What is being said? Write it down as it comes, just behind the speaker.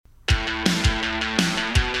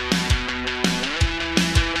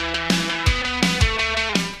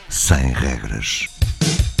sem regras.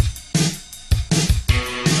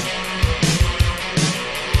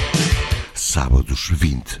 Sábados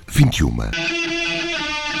 20, 21.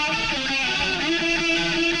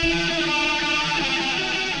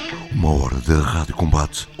 Uma hora de rádio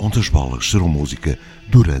combate onde as bolas serão música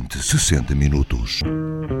durante 60 minutos.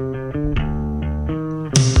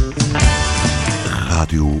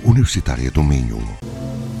 Rádio Universitária do Minho.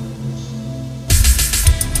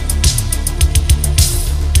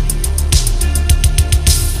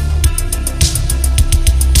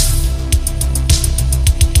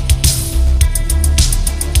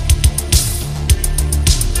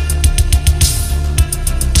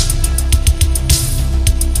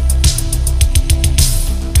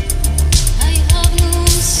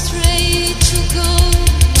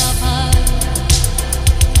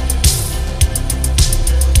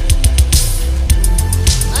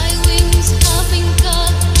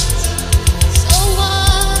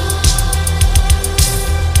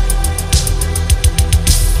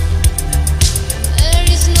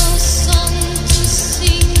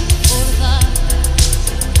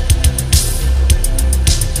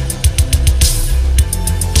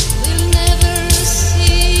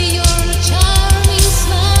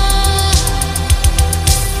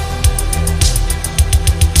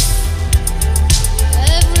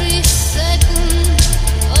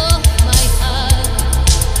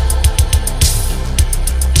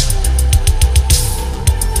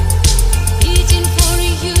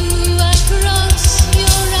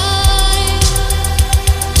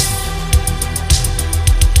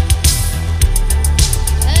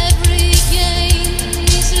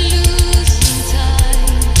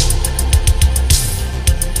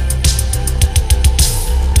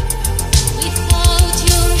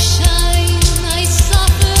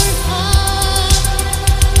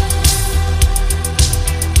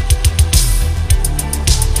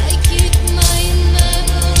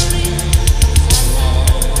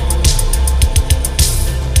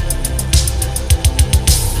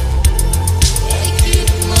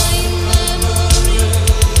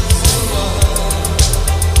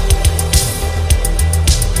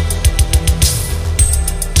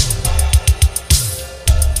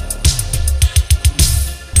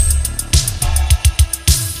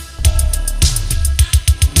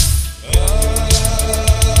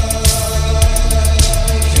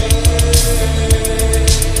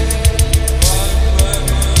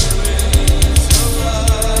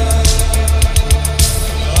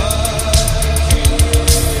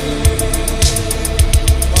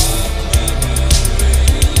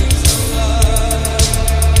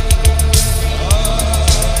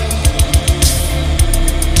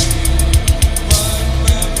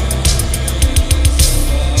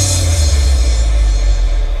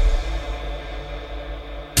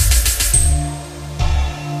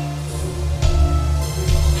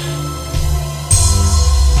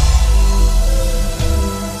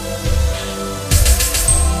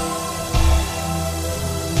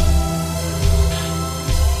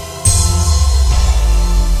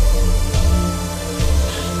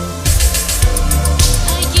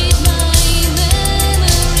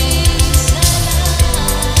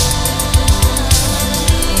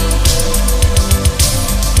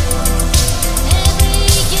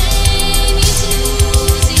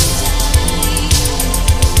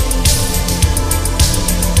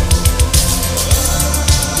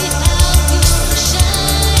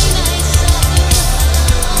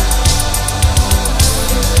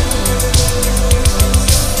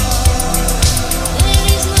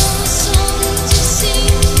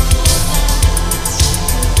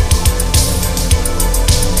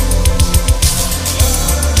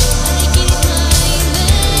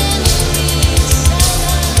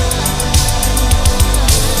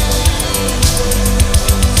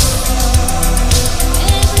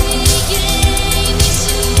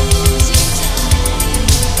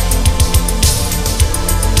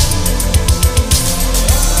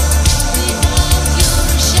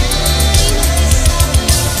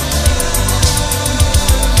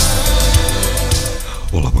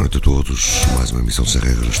 Sem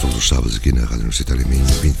regras, todos os sábados aqui na Rádio Universitária Minho,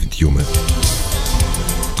 2021.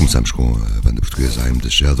 Começamos com a banda portuguesa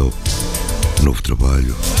IAMTHESHADOW, novo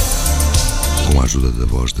trabalho, com a ajuda da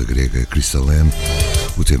voz da grega FAUNLET,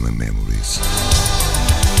 o tema Memories.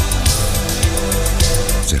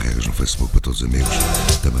 Sem regras no Facebook para todos os amigos,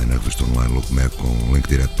 também na revista online LookMap com um link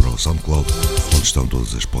direto para o SoundCloud, onde estão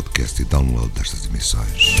todos os podcasts e download destas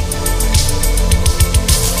emissões.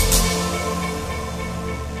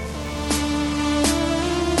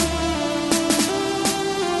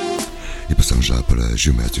 E passamos já para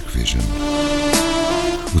Geometric Vision,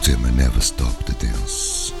 o tema Never Stop the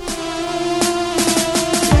Dance.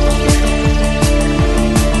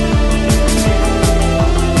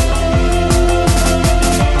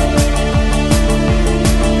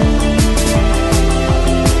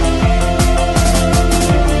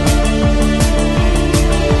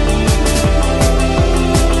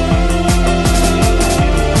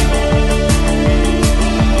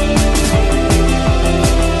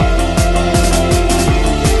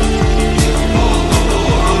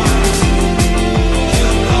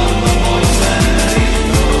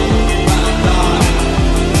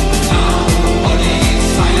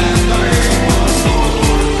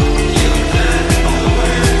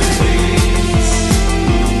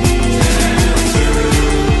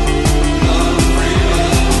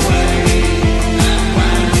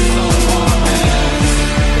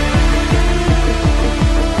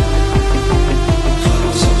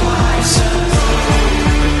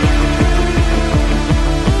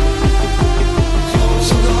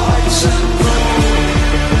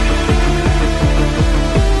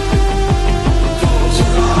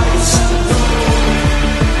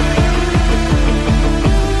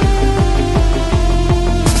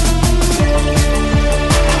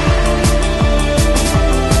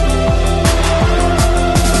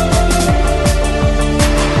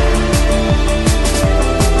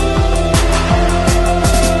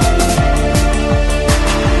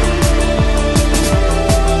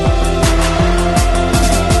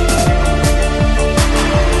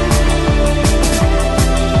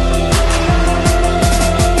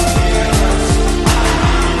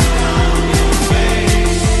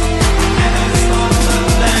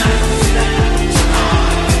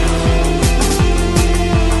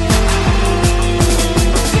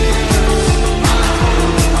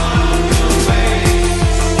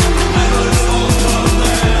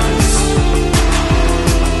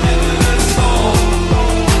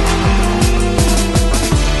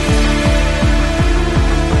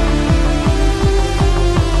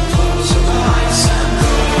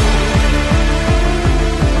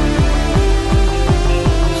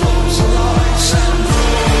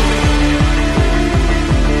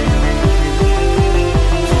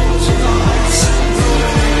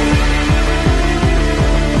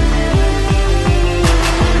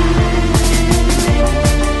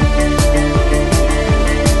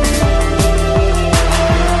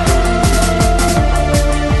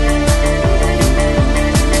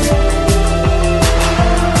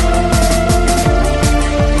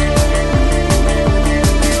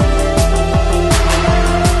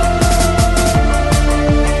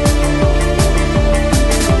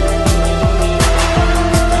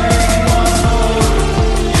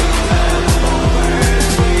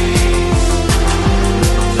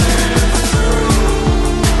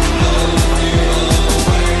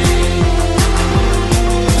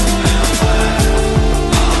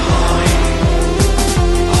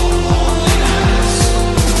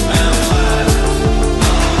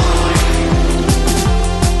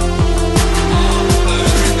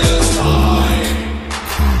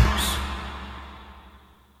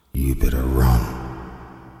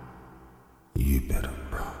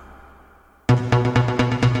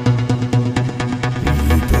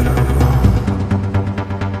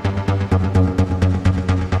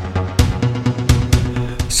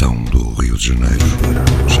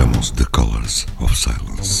 Ouvimos The Colors of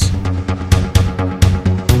Silence.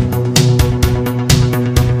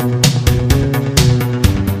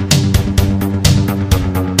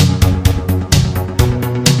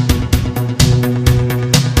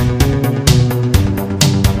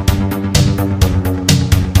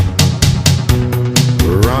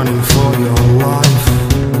 Running for your life,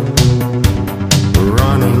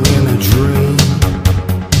 running in a dream,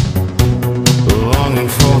 longing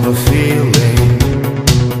for the feeling,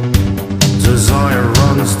 desire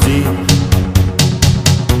runs deep,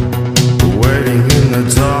 waiting in the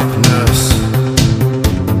darkness,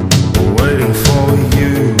 waiting for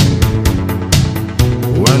you.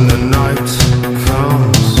 When the night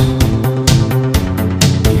comes,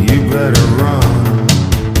 you better run.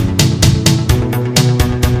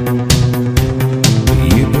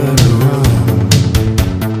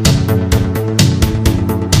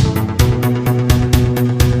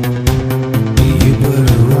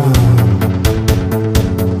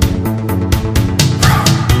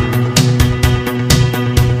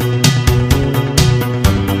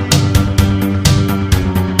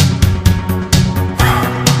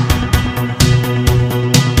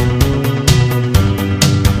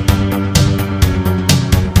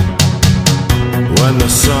 When the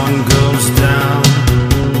sun goes down,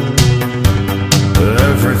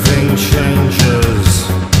 everything changes.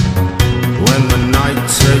 When the night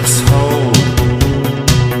takes hold,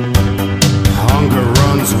 hunger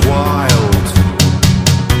runs wild,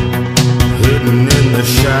 hidden in the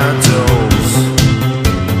shadows.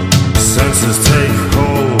 Senses take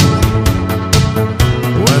hold.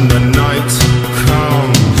 When the night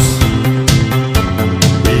comes,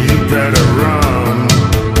 you better run.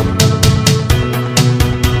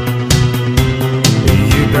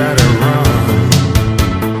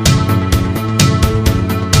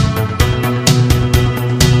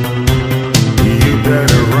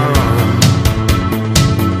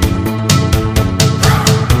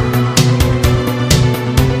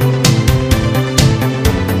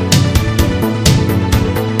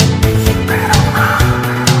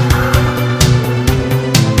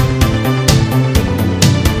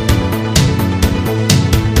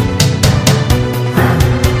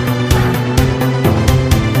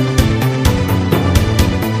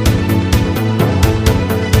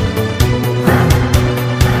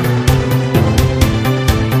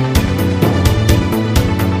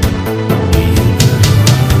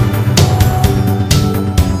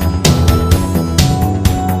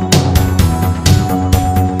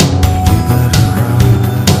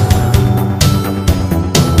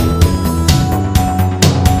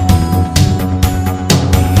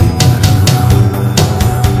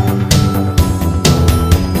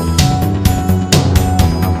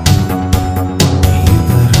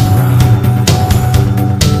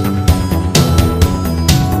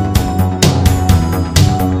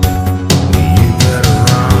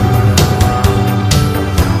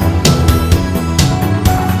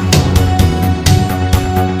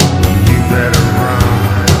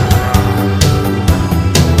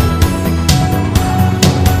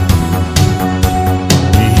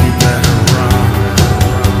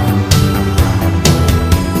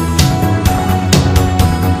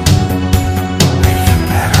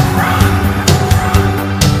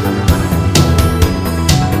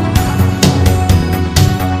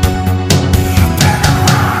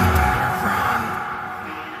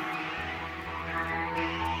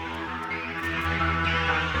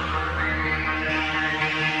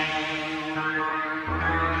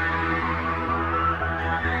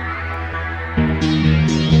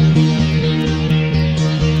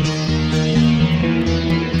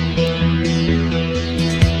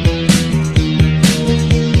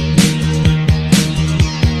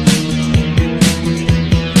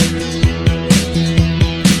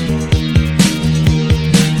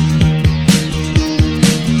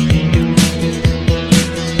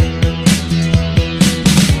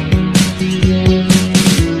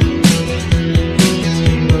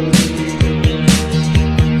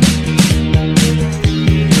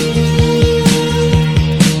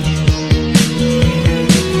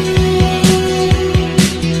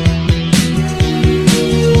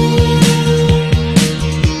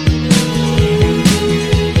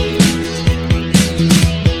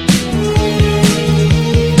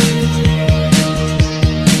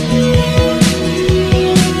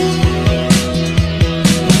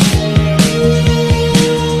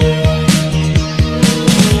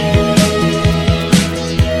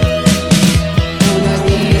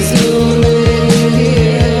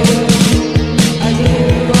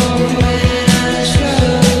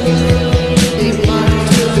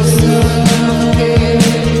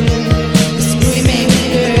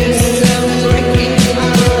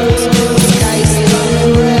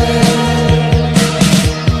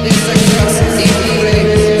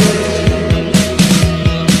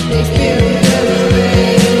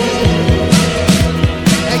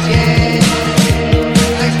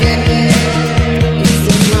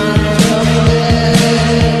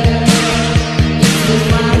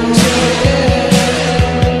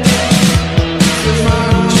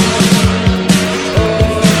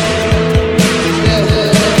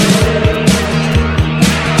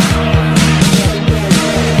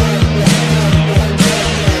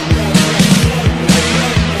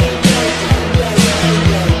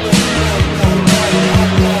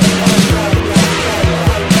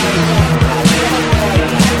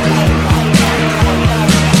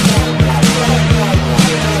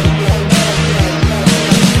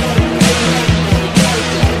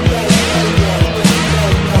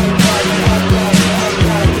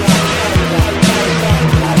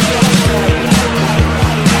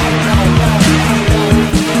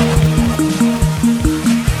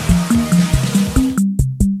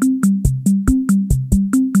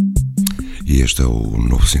 E este é o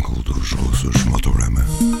novo single dos russos MOTORAMA,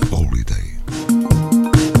 Holiday.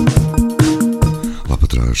 Lá para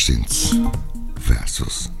trás, SYNTHS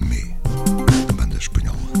VERSUS ME, banda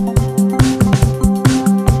espanhola.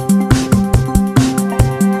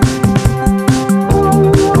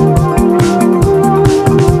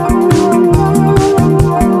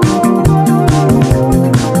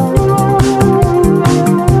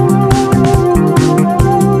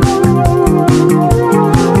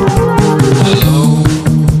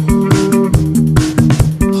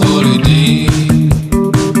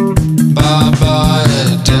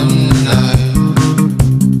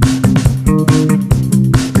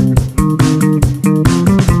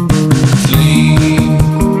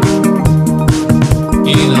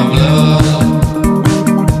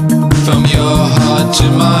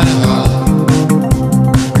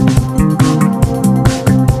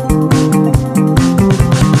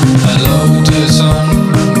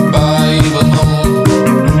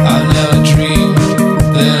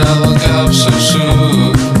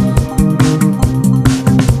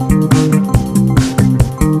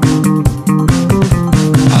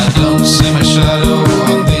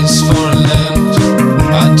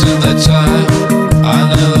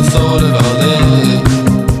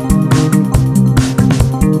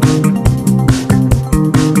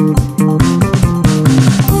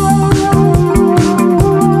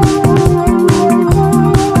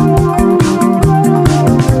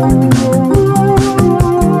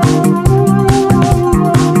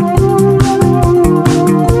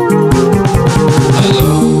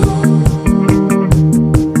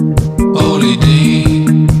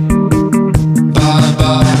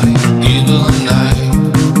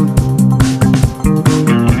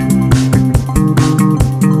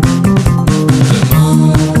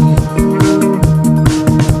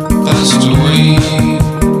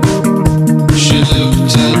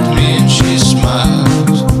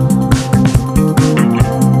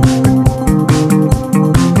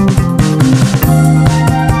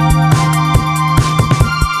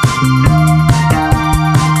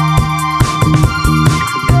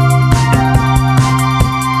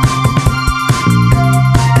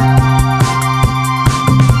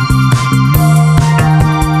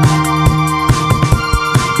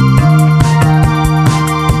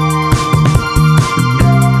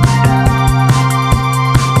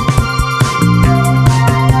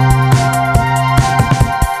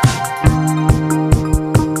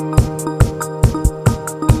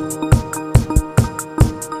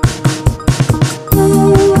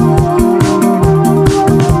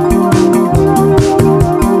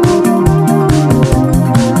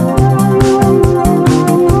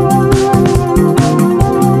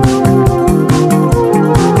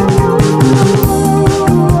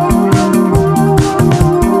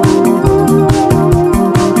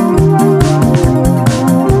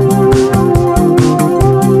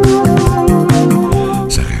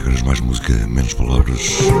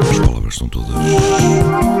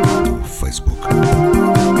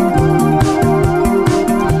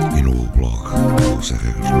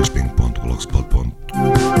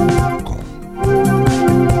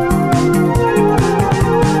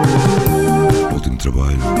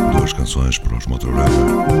 Para os MOTORAMA.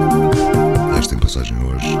 Esta em passagem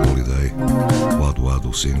hoje, Holiday. Lado A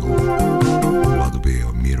do single, lado B é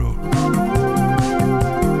o Mirror.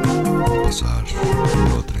 Passar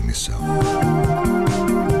noutra emissão.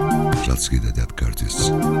 Já de seguida,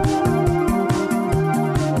 featKRIISTAL.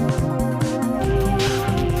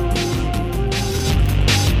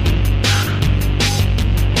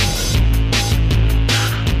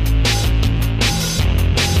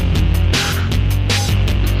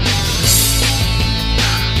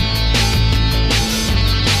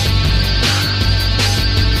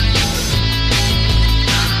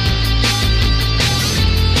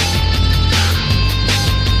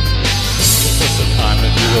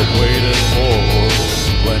 Waited for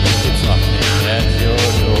when it keeps knocking at your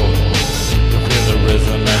door. You feel the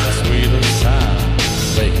rhythm and the sweetest sound,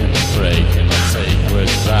 making and breaking on sacred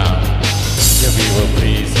ground. Give you a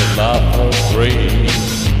piece of love for free,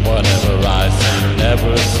 whatever I say you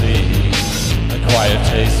never see. A quiet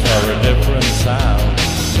taste for a different sound,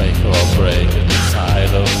 make or break in the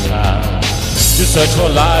side of town. You search for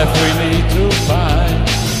life we need to find,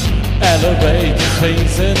 elevate the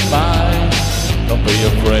things in mind. Don't be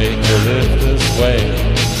afraid to live this way.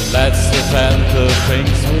 Let's defend the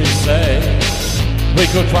things we say. We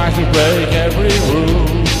could try to break every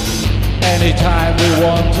rule anytime we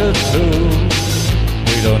wanted to.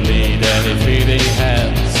 We don't need any feeding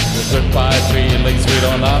hands. We're gripped by feelings we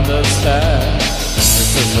don't understand.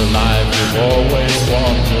 This is the life you've always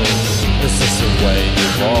wanted. This is the way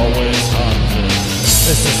you've always hunted.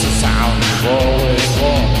 This is the sound you've always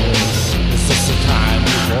wanted. This is the time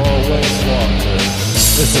you've always wanted.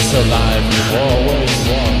 This is the life you've always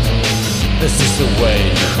wanted. This is the way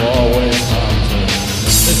you've always wanted.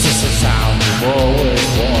 This is the sound you've always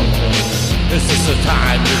wanted. This is the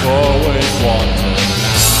time you've always wanted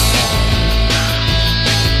now.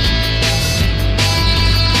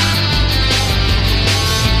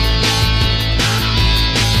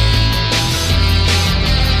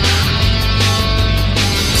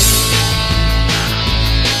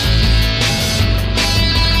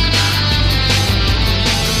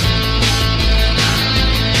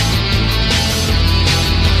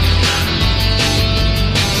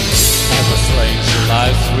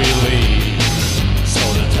 Lives we lead, so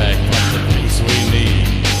detect from the peace we need.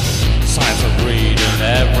 Signs of greed in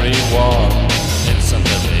everyone, instant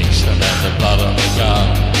addiction and the blood on the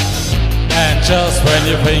gun. And just when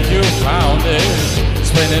you think you found it,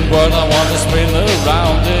 spinning world I want to spin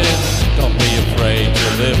around it. Don't be afraid to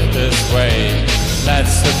live this way.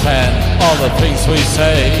 Let's defend all the things we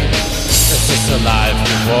say. This is the life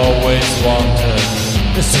you've always wanted.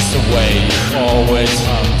 This is the way you've always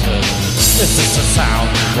hunted. This is the sound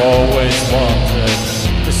you've always wanted.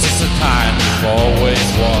 This is the time you've always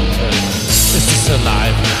wanted. This is the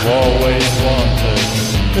life you've always wanted.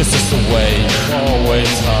 This is the way you've always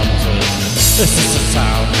hunted. This is the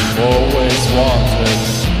sound you've always wanted.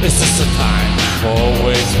 This is the time you've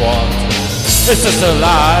always wanted. This is the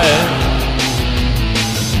life.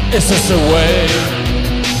 This is the way.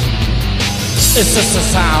 This is the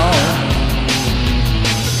sound.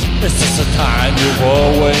 This is the time you've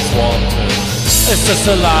always wanted. It's just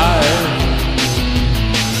a life.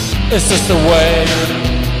 It's just the way.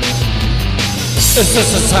 It's just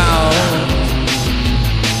a sound.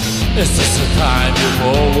 It's just the time you've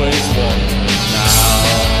always wanted now.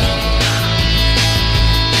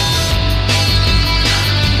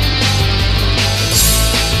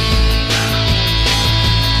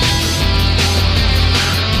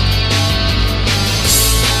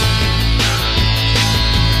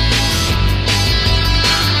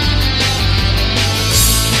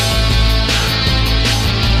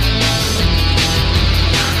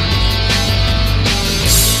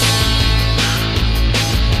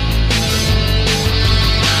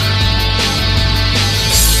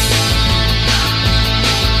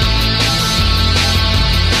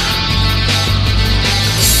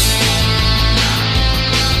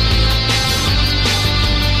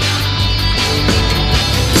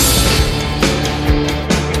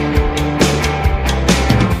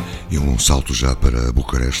 Salto já para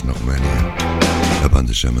Bucareste, na Roménia. A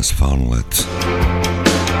banda chama-se FAUNLET.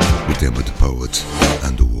 O tema de Poet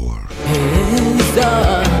and the War. He's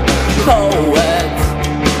a poet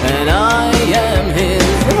and I am his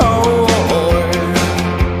whore.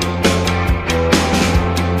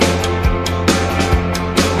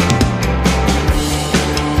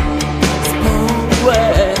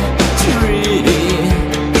 Poetry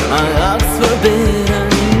unlocks forbidden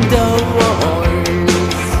doors.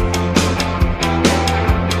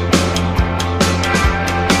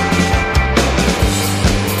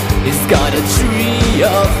 Got a tree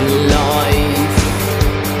of life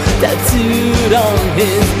tattooed on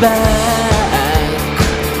his back.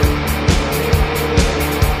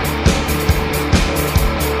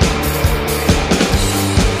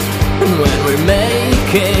 And when we're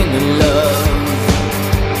making love,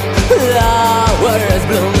 flowers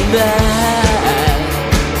bloom back.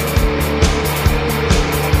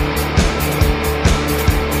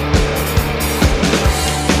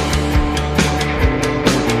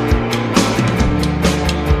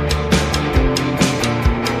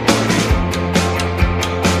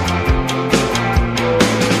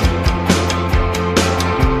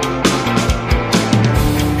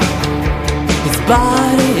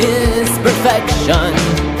 Body is perfection,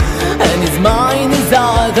 and his mind is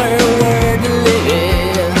otherworldly.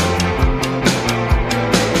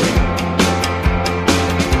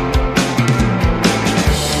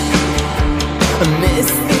 A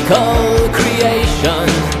mystical creation,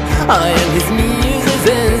 I am his muse's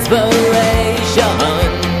inspiration.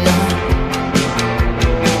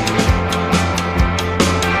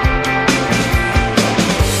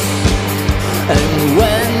 And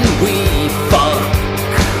when we fuck,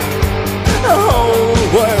 the whole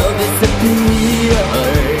world disappears.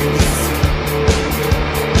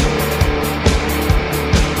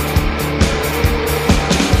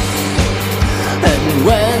 And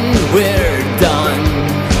when we're done,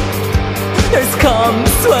 there's calm,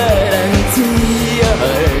 sweat and tears.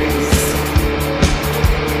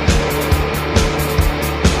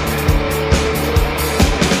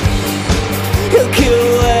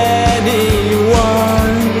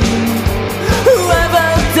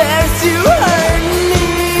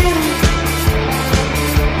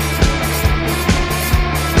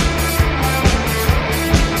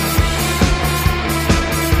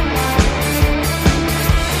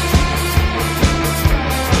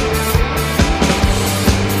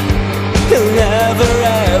 never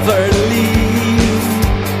ever leave,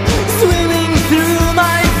 swimming through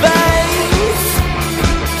my veins.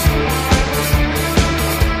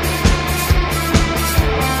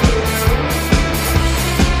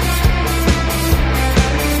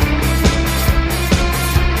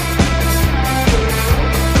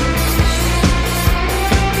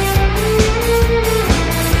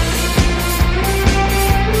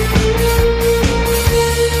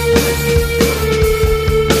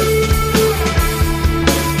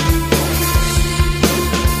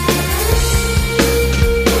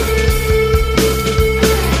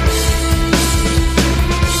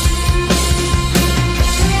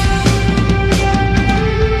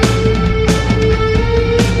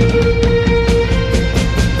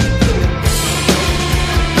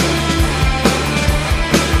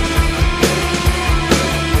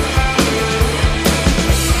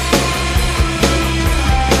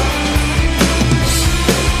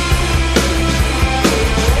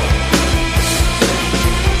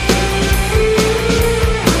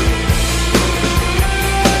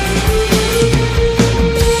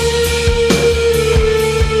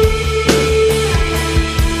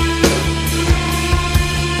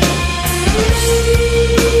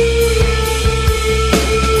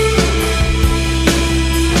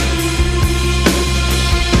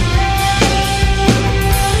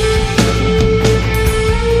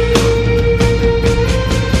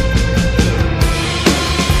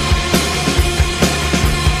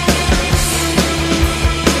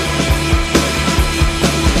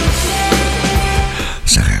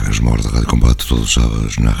 Todos os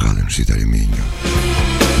sábados na Rádio Universitária Minho.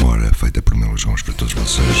 Uma hora feita por meus jogos para todos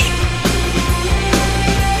vocês.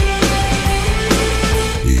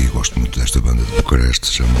 E gosto muito desta banda de Bucareste,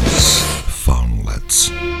 chama-se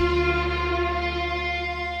FAUNLET.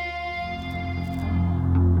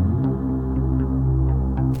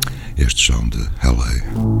 Estes são de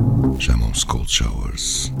LA, chamam-se Cold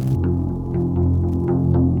Showers.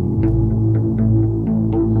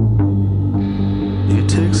 It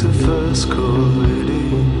takes a fast car lady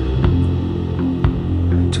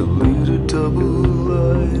to lead a double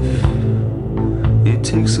life. It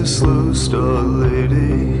takes a slow star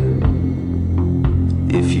lady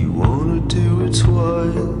if you wanna do it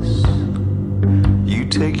twice. You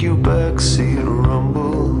take your backseat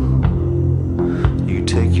rumble, you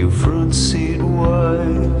take your front seat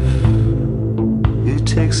wife. It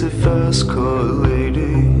takes a fast car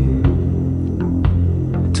lady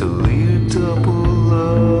to lead a double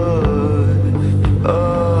life.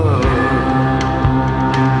 Oh.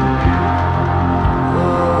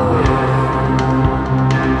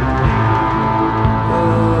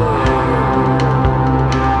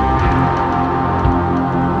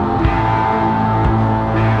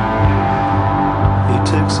 It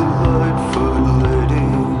takes a Lightfoot lady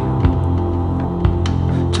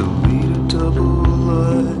to lead a double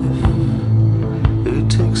life. It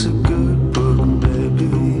takes a good book maybe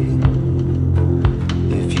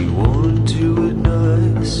if you wanna do it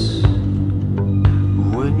nice.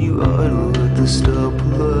 When you idle at the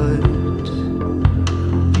stoplight,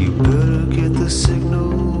 you better get the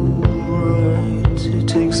signal right. It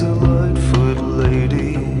takes a Lightfoot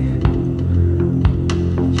lady,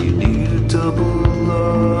 you need a double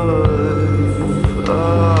life.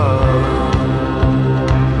 Ah.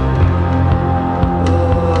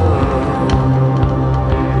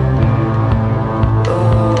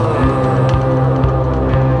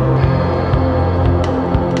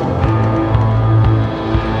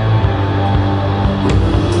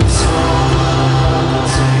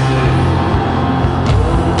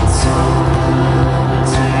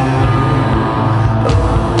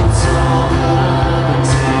 Oh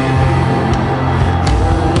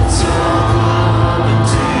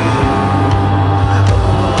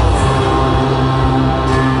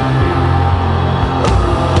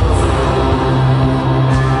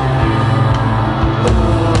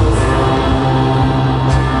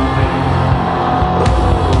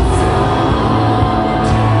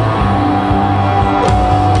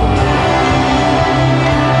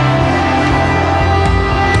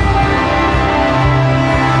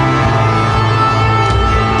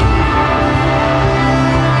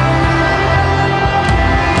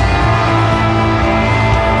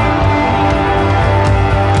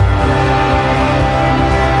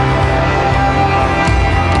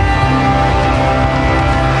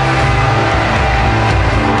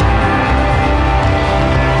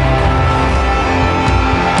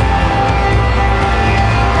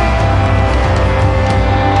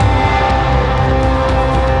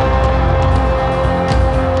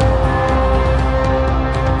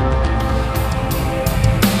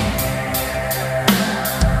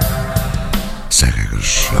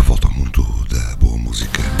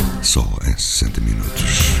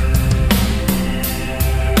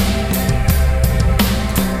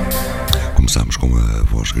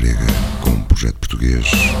voz grega com um projeto português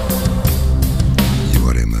e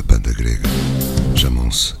agora é uma banda grega.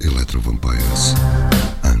 Chamam-se ELECTRO VAMPIRES,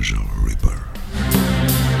 Angel Reaper.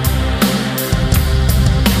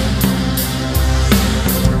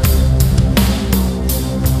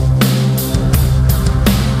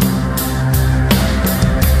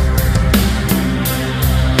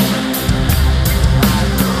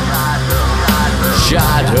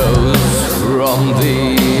 Shadows from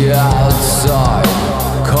the outside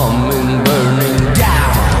coming burning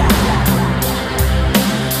down,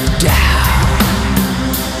 down.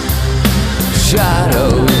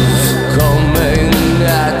 Shadows coming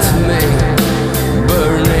at me,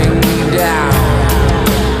 burning down,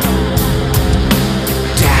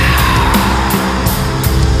 down.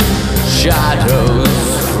 Shadows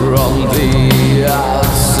from the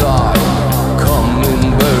outside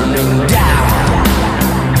coming burning down.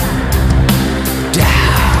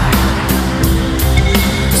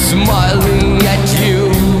 Smiling at you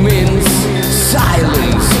means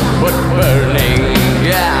silence, but burning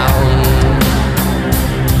down,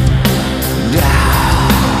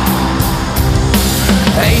 down.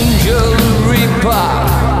 Angel Reaper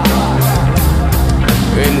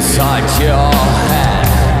inside your head.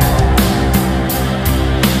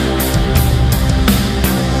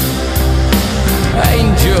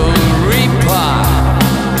 Angel Reaper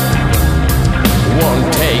won't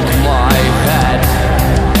take my head.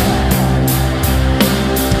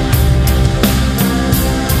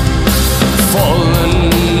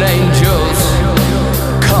 Fallen angels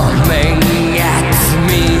coming at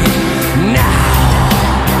me now.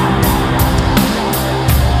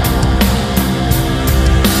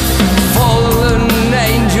 Fallen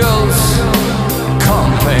angels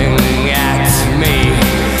coming at me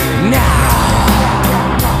now.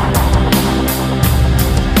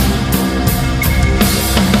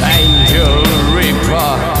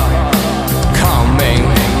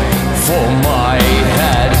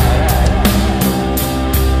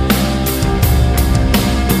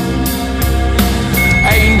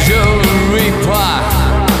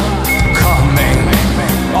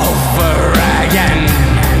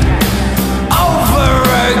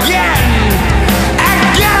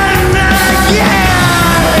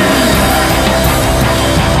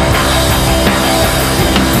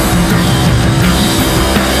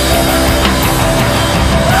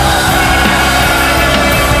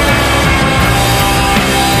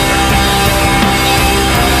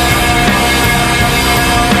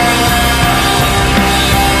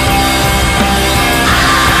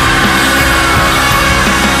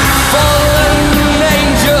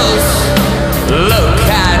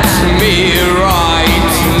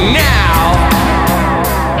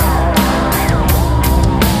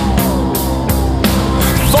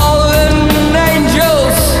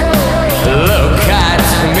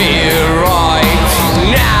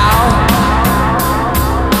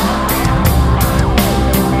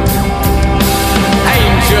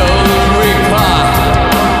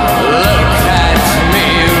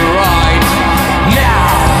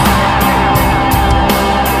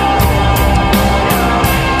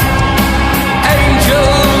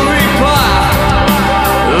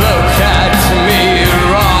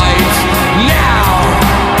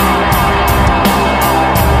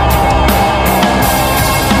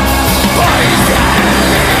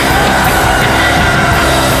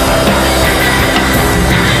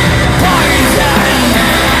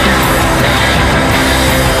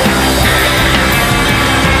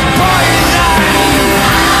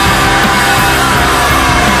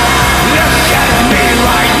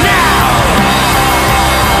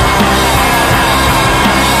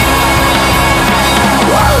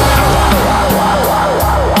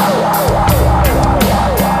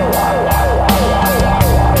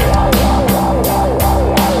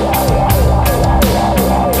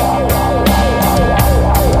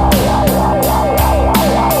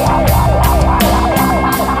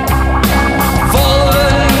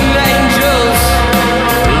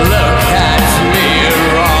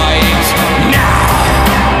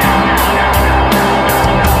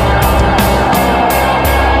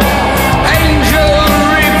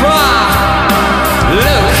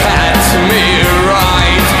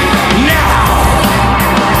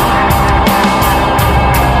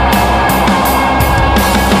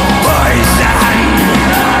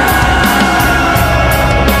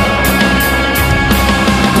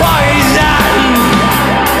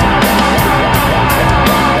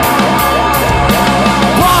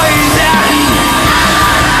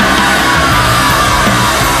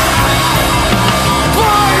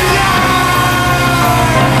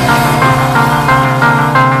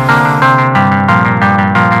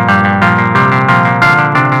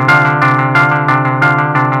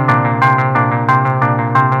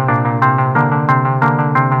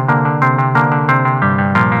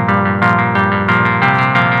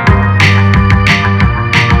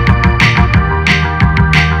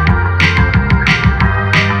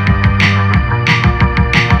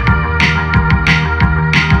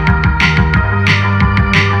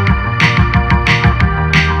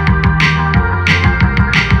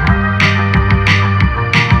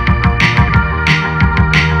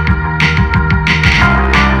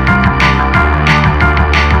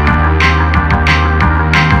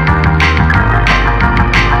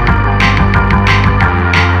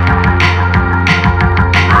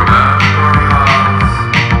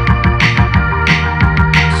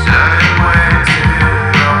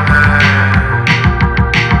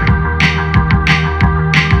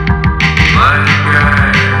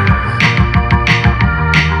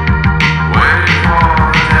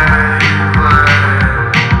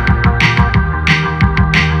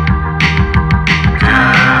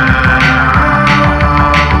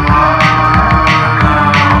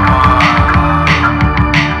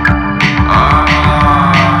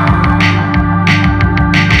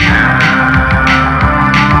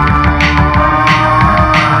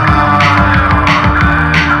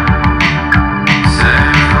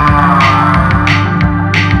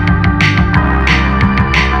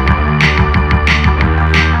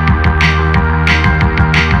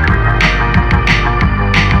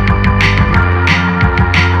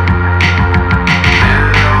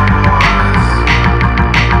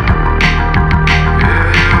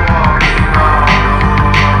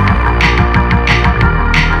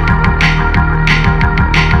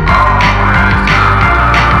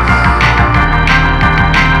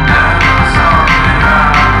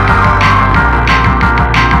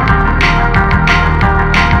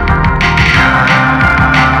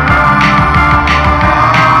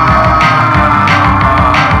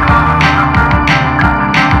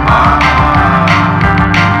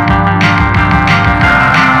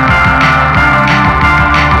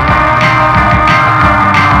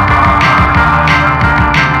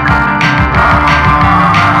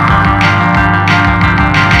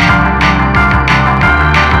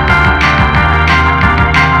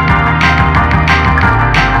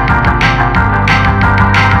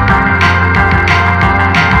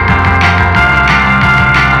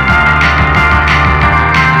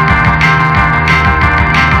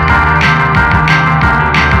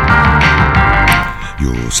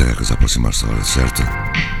 Regras a aproximar-se da hora certa,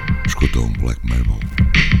 escutou um Black Marble.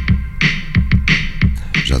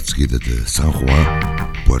 Já de seguida de San Juan,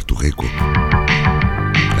 Puerto Rico,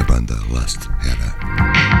 a banda Last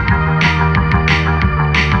Era.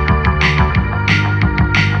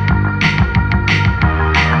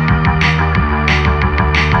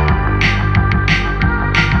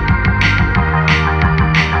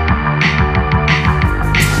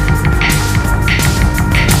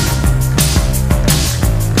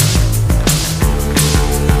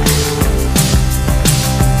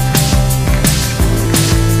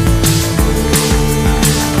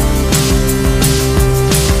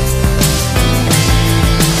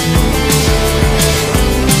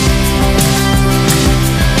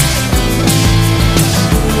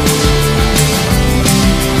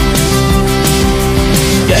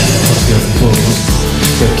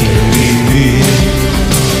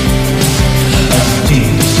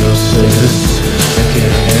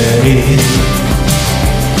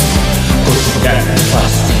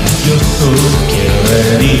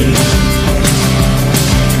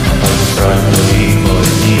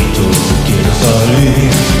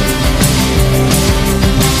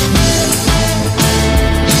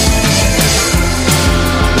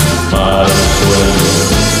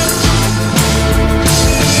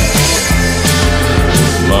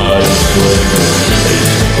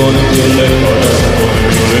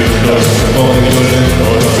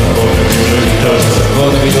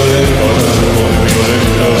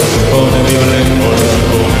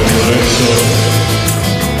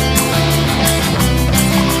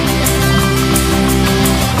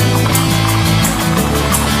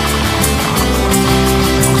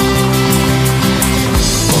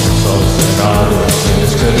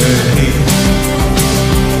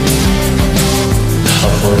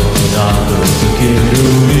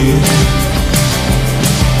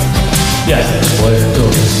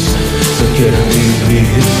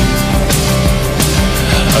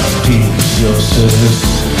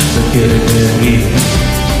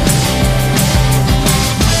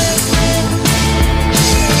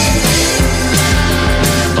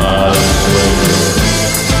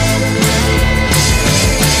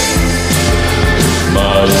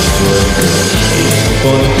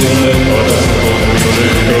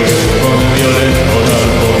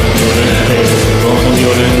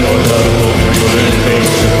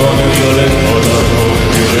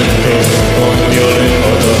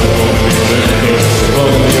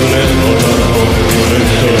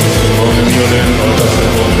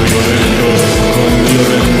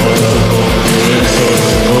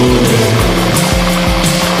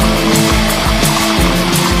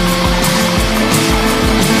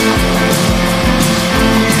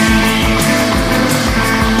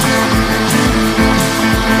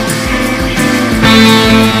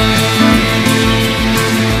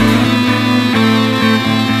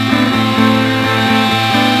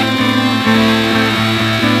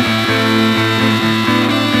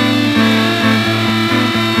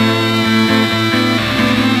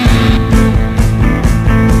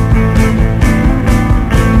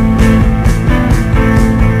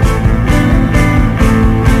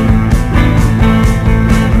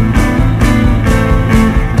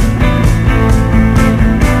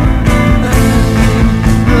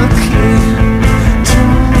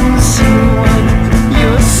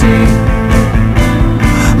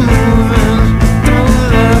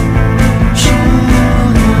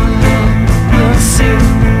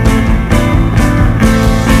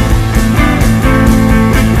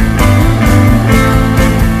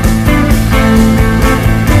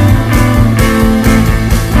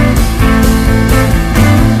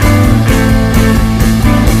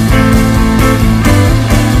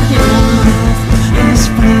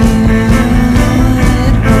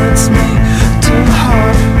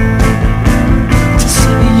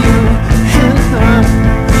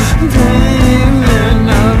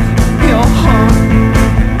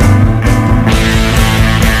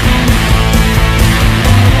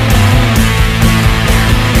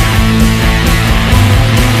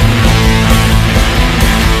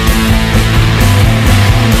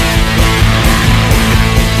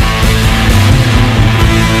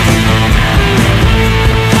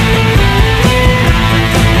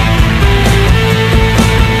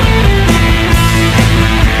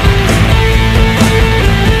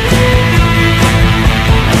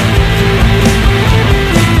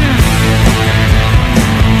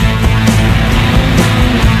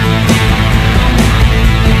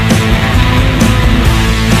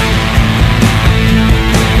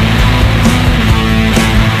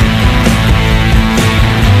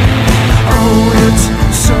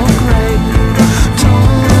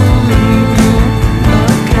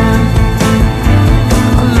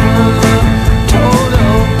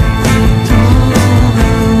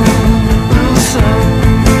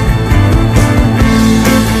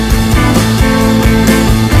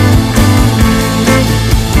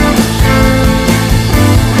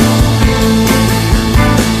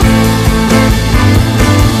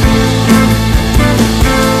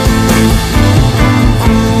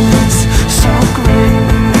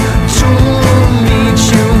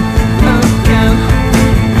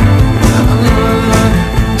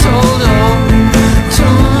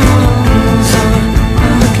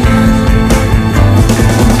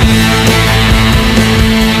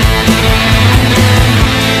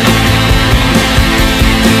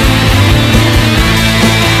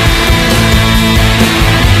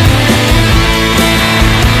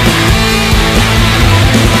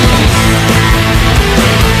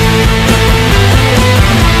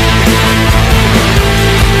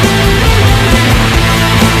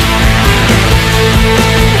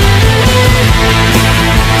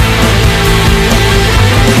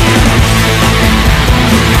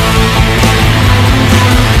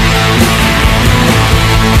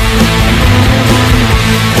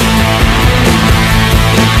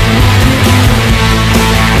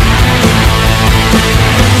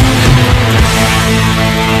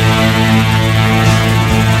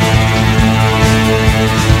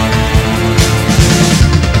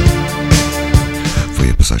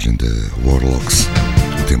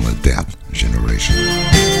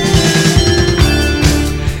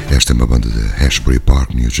 Asbury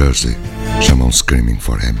Park, New Jersey, chamam Screaming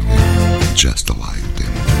for Emily, Just a Lie o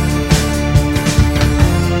tema.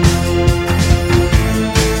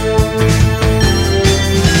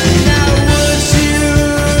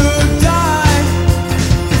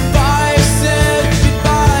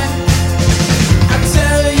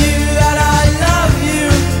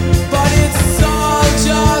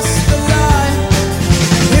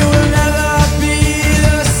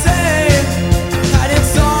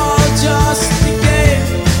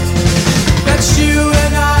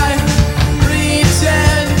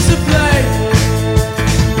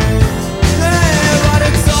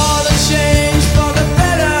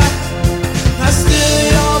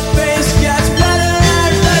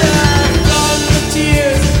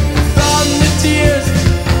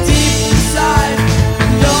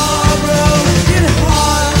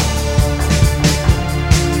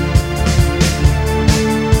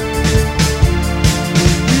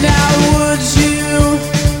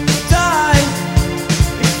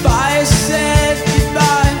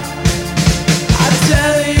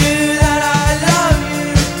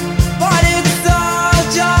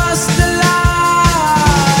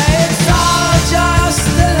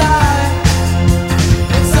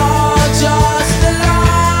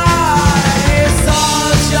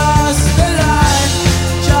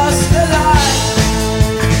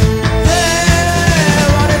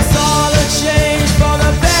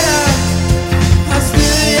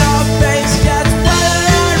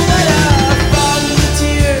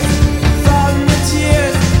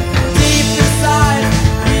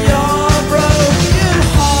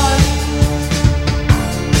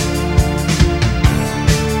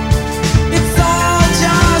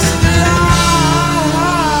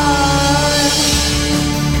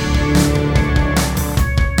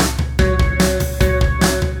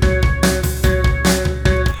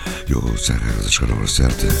 Sem regras a chegar à hora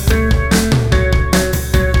certa.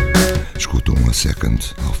 Escutam a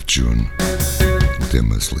Second of June, o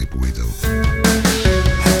tema Sleep Widow.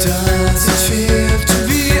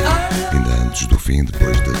 Ainda antes do fim,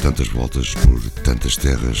 depois de tantas voltas por tantas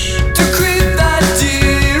terras,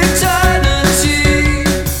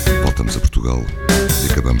 voltamos a Portugal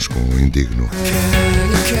e acabamos com o Indigno,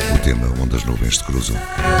 o tema onde as nuvens se cruzam.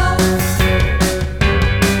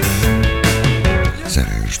 Sem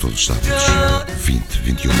regras todos os sábados,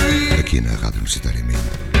 20-21, aqui na Rádio Universitária Minho.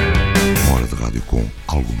 Uma hora de rádio com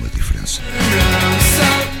alguma diferença.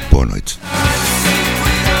 Boa noite.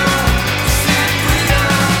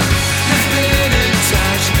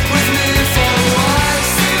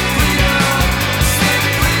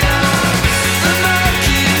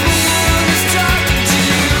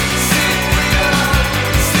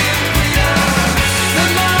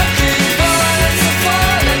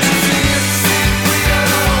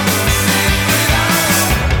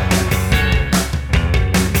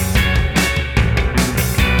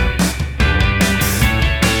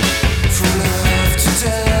 From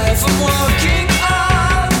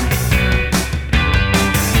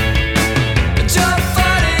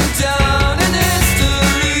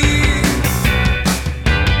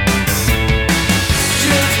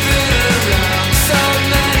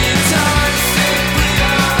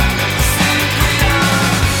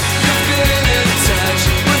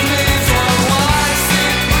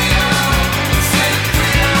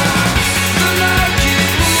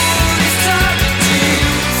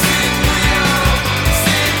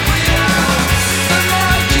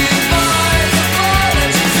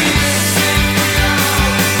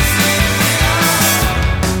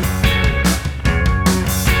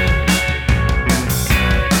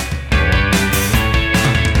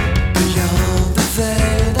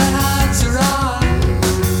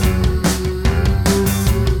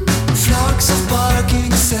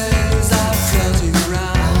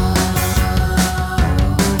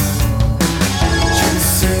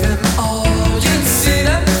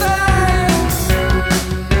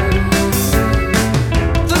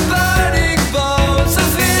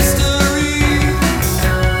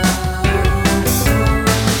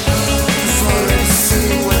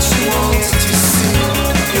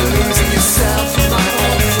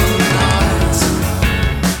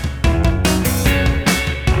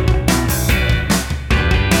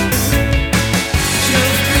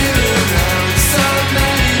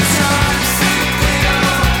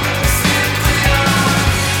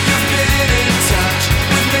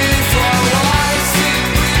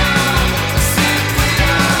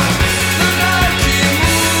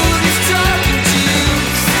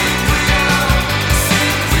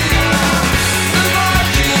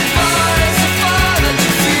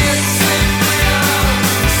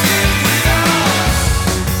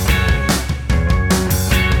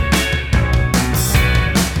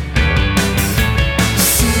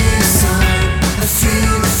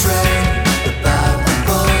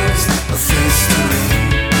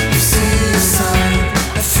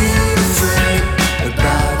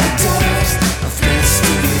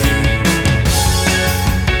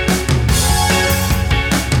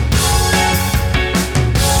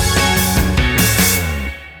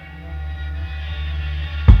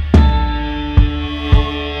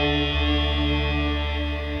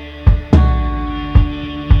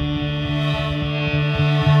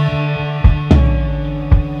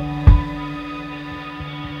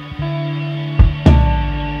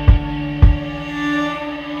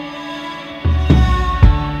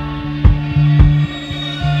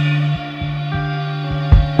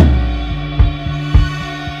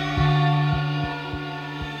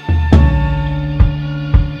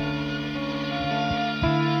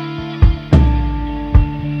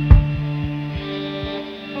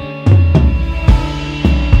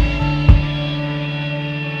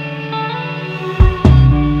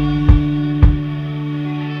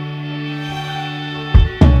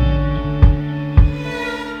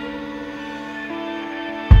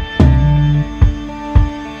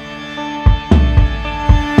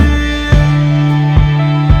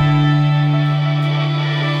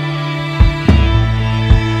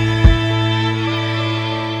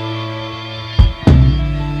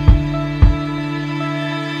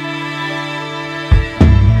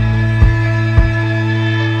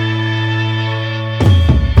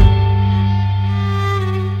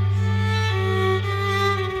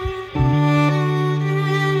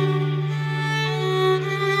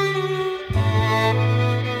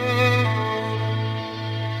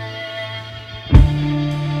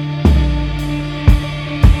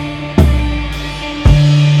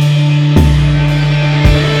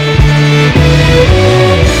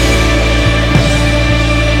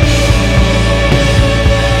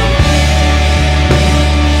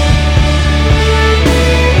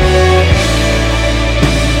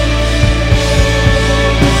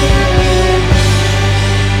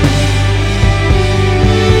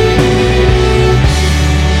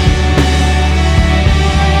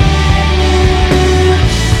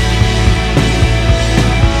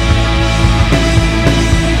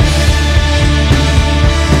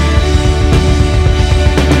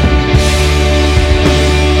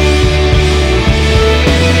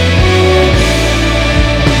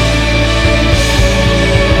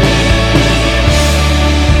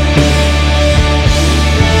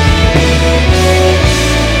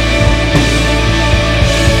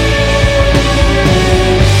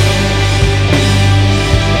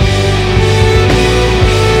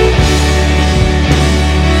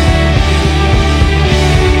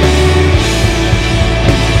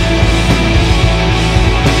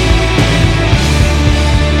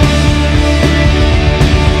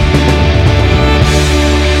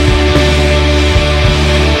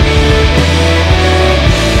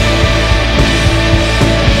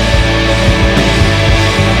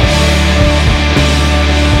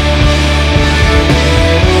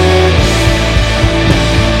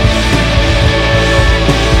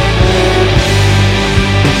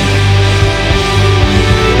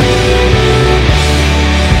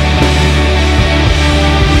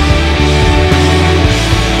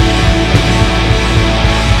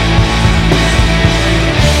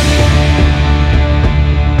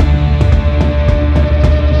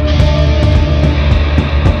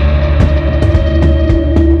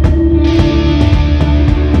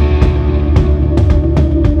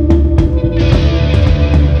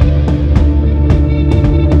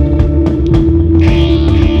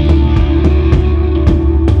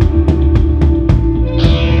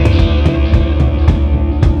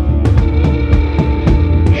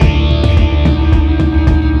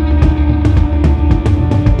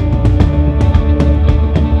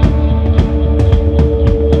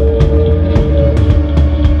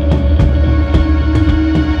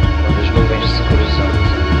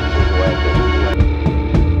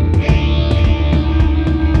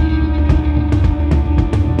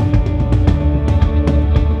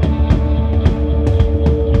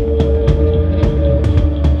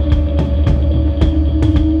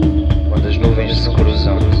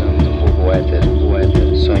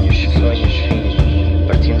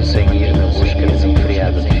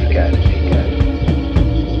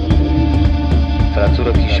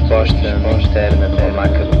estou aqui exposta, externa, com a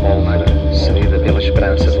marca de polo